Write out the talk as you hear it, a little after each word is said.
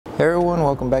Hey everyone,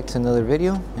 welcome back to another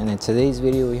video, and in today's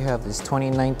video we have this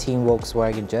 2019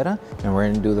 Volkswagen Jetta, and we're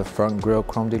going to do the front grille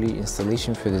chrome delete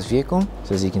installation for this vehicle.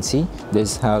 So as you can see,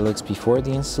 this is how it looks before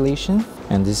the installation,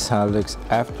 and this is how it looks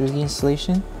after the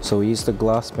installation. So we used the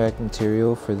gloss back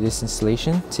material for this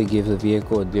installation to give the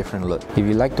vehicle a different look. If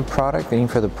you like the product, the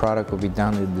link for the product will be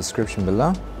down in the description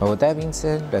below. But with that being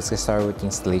said, let's get started with the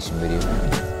installation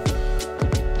video.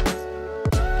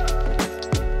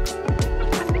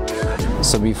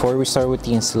 So before we start with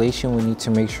the installation, we need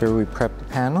to make sure we prep the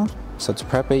panel. So to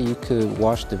prep it, you could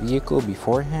wash the vehicle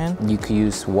beforehand. You could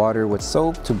use water with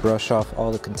soap to brush off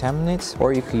all the contaminants,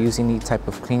 or you could use any type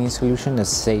of cleaning solution that's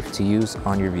safe to use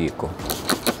on your vehicle.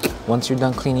 Once you're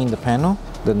done cleaning the panel,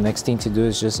 the next thing to do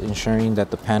is just ensuring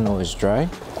that the panel is dry,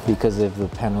 because if the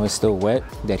panel is still wet,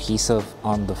 the adhesive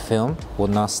on the film will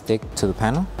not stick to the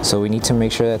panel. So we need to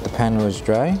make sure that the panel is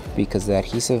dry, because the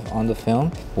adhesive on the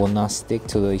film will not stick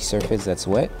to the surface that's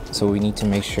wet. So we need to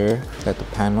make sure that the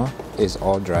panel is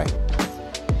all dry.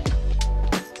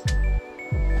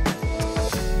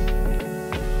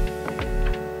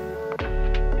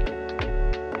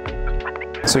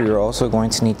 So you're also going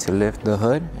to need to lift the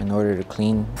hood in order to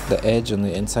clean the edge on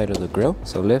the inside of the grille.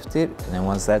 So lift it, and then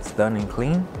once that's done and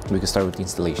clean, we can start with the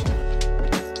installation.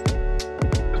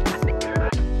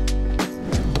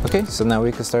 Okay, so now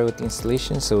we can start with the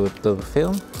installation. So with the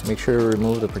film, make sure to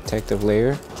remove the protective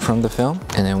layer from the film.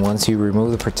 And then once you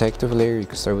remove the protective layer, you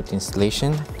can start with the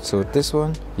installation. So with this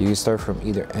one, you can start from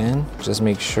either end. Just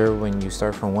make sure when you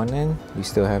start from one end, you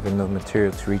still have enough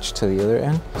material to reach to the other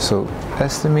end. So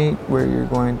estimate where you're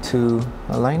going to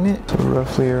align it, so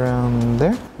roughly around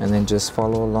there. And then just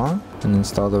follow along and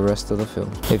install the rest of the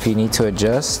film. If you need to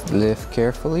adjust, lift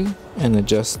carefully and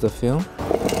adjust the film.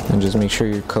 And just make sure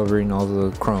you're covering all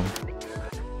the chrome.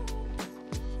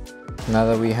 Now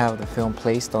that we have the film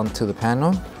placed onto the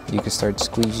panel, you can start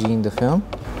squeegeeing the film,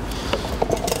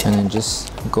 and then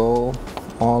just go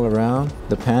all around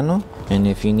the panel. And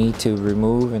if you need to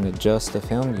remove and adjust the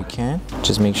film, you can.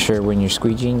 Just make sure when you're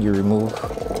squeegeeing, you remove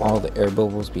all the air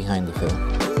bubbles behind the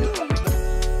film.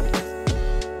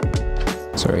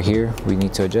 So right here, we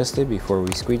need to adjust it before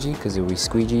we squeegee, because if we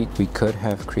squeegee, we could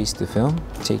have creased the film.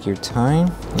 Take your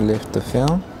time, lift the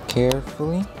film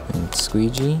carefully, and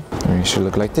squeegee, and it should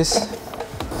look like this.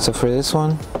 So for this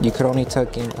one, you could only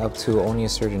tuck in up to only a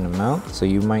certain amount. So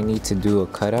you might need to do a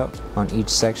cutout on each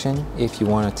section if you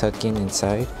want to tuck in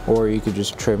inside, or you could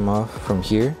just trim off from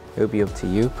here. It would be up to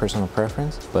you, personal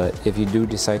preference. But if you do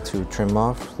decide to trim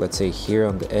off, let's say here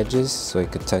on the edges, so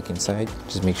it could tuck inside,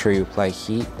 just make sure you apply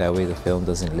heat. That way the film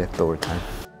doesn't lift over time.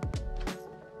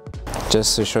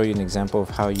 Just to show you an example of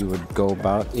how you would go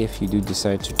about if you do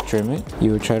decide to trim it,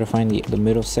 you would try to find the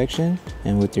middle section,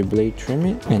 and with your blade trim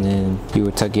it, and then you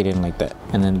would tuck it in like that.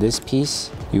 And then this piece,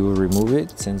 you will remove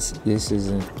it since this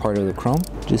isn't part of the chrome.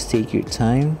 Just take your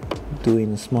time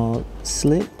doing a small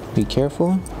slit. Be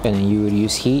careful, and then you would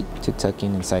use heat to tuck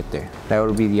in inside there. That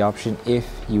would be the option if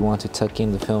you want to tuck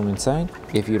in the film inside.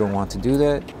 If you don't want to do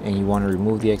that and you want to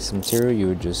remove the excess material, you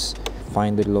would just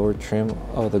find the lower trim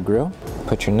of the grille,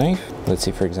 put your knife, let's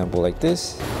say for example like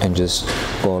this, and just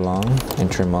go along and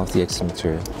trim off the excess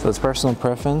material. So it's personal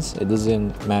preference, it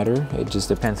doesn't matter, it just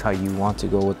depends how you want to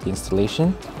go with the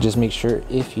installation. Just make sure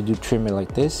if you do trim it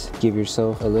like this, give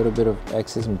yourself a little bit of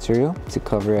excess material to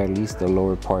cover at least the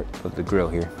lower part of the grille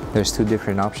here. There's two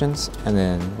different options, and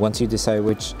then once you decide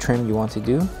which trim you want to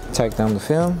do, tack down the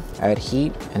film, add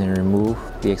heat, and then remove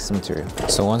the excess material.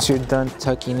 So once you're done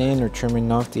tucking in or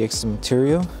trimming off the excess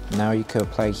material, now you can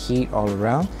apply heat all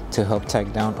around to help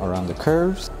tack down around the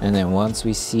curves. And then once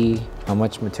we see how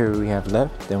much material we have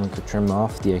left, then we could trim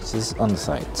off the excess on the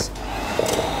sides.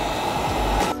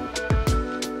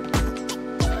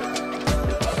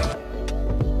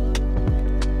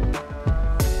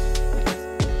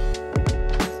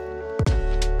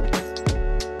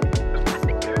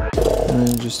 And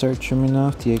then just start trimming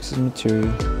off the excess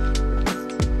material.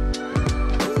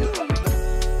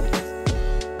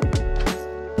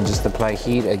 Just apply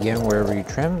heat again wherever you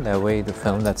trim, that way the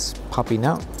film that's popping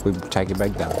out, we tack it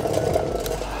back down.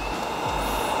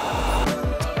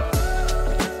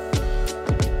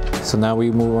 So now we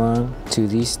move on to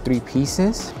these three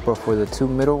pieces, but for the two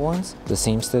middle ones, the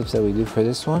same steps that we did for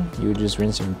this one, you would just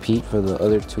rinse and repeat for the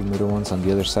other two middle ones on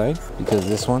the other side, because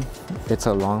this one, it's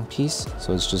a long piece,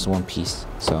 so it's just one piece.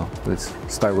 So let's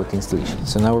start with the installation.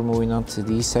 So now we're moving on to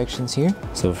these sections here.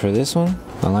 So for this one,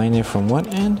 align it from one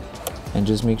end, and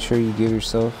just make sure you give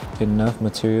yourself enough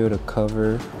material to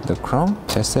cover the chrome.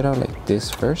 Test it out like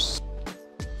this first.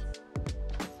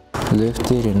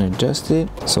 lift it and adjust it.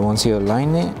 So once you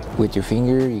align it with your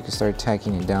finger, you can start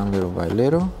tacking it down little by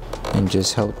little. and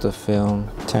just help the film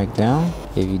tack down.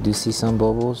 If you do see some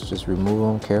bubbles, just remove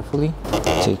them carefully.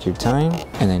 Take your time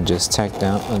and then just tack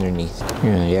down underneath.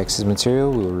 The excess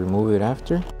material, we'll remove it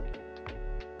after.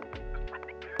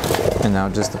 And now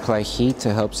just apply heat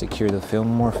to help secure the film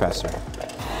more faster.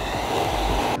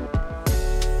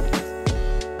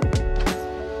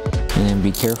 And then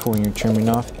be careful when you're trimming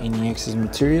off any excess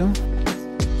material.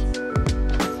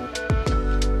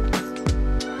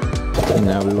 And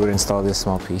now we would install this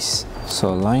small piece. So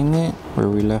align it where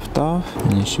we left off,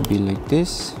 and it should be like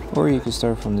this. Or you can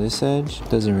start from this edge,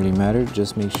 doesn't really matter.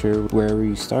 Just make sure wherever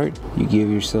you start, you give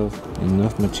yourself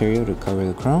enough material to cover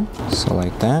the chrome. So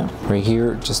like that. Right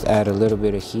here, just add a little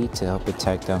bit of heat to help it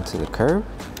tack down to the curve.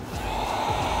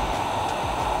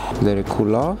 Let it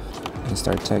cool off and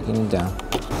start tacking it down.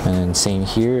 And then same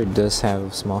here, it does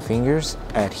have small fingers.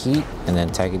 Add heat and then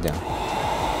tack it down.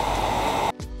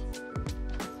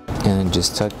 And then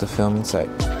just tuck the film inside.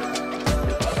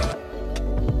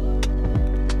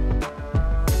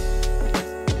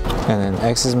 And then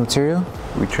excess material,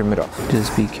 we trim it off.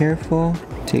 Just be careful,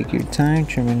 take your time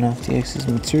trimming off the excess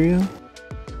material.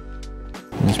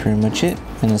 And that's pretty much it.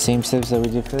 And the same steps that we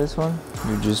did for this one,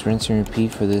 you just rinse and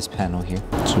repeat for this panel here.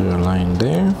 So the line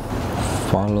there,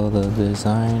 follow the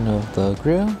design of the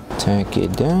grill, tack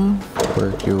it down,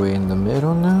 work your way in the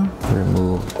middle now,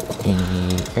 remove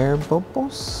any air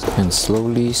bubbles, and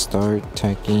slowly start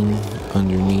tacking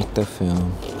underneath the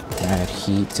film. Add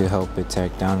heat to help it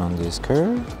tack down on this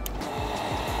curve.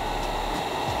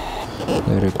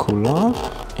 Let it cool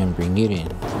off and bring it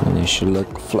in, and it should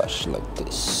look flush like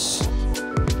this.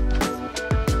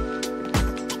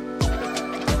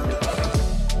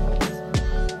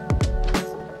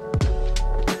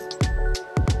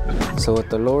 So with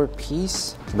the lower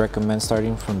piece, recommend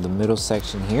starting from the middle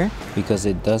section here because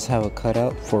it does have a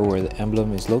cutout for where the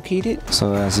emblem is located.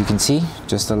 So as you can see,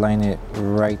 just align it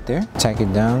right there. Tack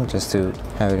it down just to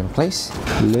have it in place.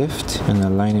 Lift and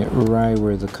align it right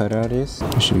where the cutout is.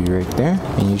 It should be right there.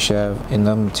 And you should have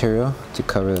enough material to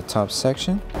cover the top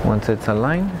section. Once it's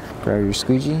aligned, grab your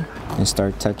squeegee and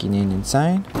start tucking in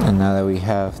inside. And now that we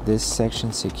have this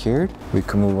section secured, we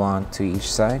can move on to each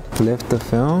side. Lift the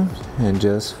film and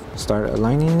just start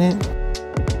aligning it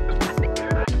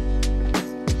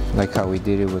like how we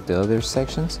did it with the other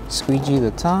sections. Squeegee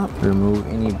the top, remove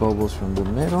any bubbles from the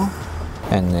middle,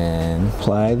 and then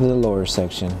apply the lower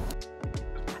section.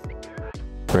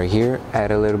 Right here,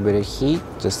 add a little bit of heat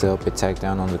just to help it tack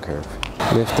down on the curve.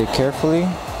 Lift it carefully,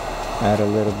 add a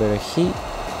little bit of heat,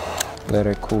 let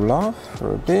it cool off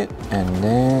for a bit, and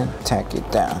then tack it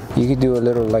down. You can do a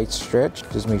little light stretch,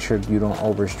 just make sure you don't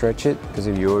overstretch it, because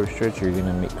if you overstretch, you're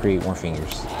gonna create more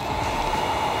fingers.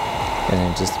 And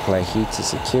then just apply heat to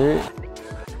secure it.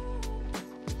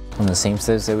 On the same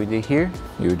steps that we did here,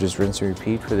 you would just rinse and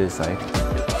repeat for this side.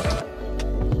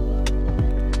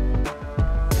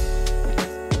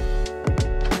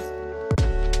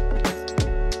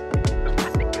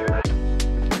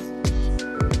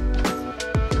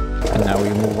 And now we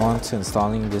move on to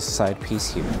installing this side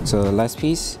piece here. So the last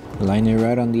piece, line it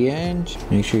right on the edge.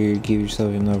 Make sure you give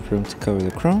yourself enough room to cover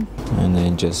the chrome. And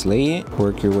then just lay it.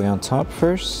 Work your way on top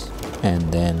first.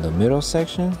 And then the middle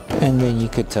section. And then you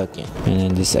could tuck in. And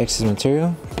then this excess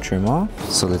material, trim off.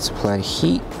 So let's apply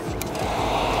heat.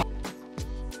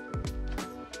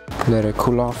 Let it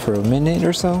cool off for a minute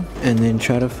or so, and then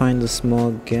try to find a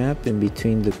small gap in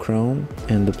between the chrome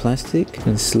and the plastic,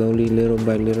 and slowly, little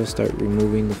by little, start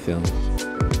removing the film.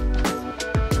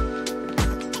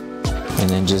 And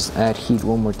then just add heat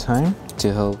one more time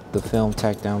to help the film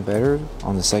tack down better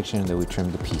on the section that we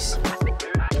trimmed the piece.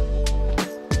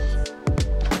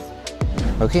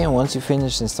 Okay, and once you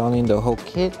finish installing the whole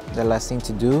kit, the last thing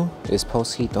to do is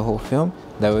post heat the whole film.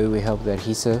 That way we help the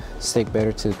adhesive stick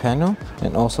better to the panel,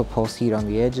 and also post heat on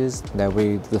the edges. That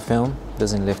way the film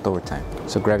doesn't lift over time.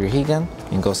 So grab your heat gun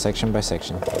and go section by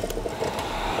section.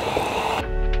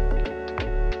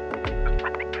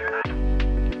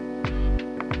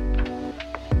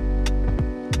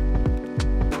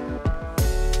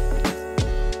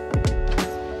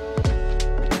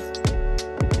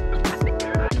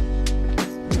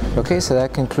 Okay, so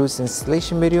that concludes the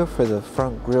installation video for the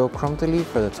front grille chrome delete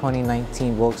for the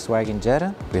 2019 Volkswagen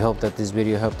Jetta. We hope that this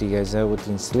video helped you guys out with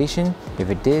the installation. If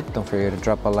it did, don't forget to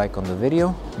drop a like on the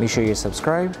video. Make sure you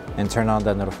subscribe and turn on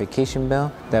that notification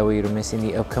bell. That way you don't miss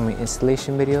any upcoming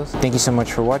installation videos. Thank you so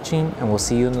much for watching, and we'll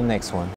see you in the next one.